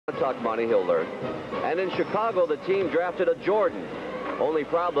talk money, he'll learn. And in Chicago, the team drafted a Jordan. Only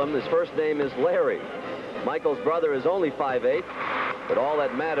problem, his first name is Larry. Michael's brother is only 5'8", but all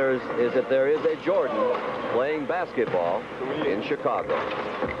that matters is that there is a Jordan playing basketball in Chicago.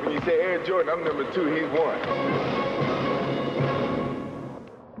 When you say Air Jordan, I'm number 2, he's 1.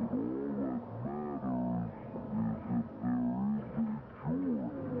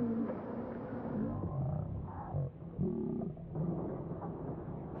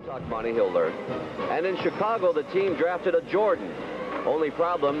 Talk money, he'll learn. And in Chicago, the team drafted a Jordan. Only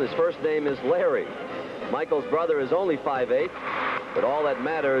problem, his first name is Larry. Michael's brother is only 5'8", but all that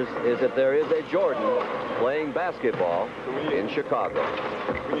matters is that there is a Jordan playing basketball in Chicago.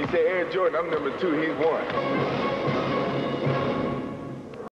 When you say Air Jordan, I'm number 2, he's 1.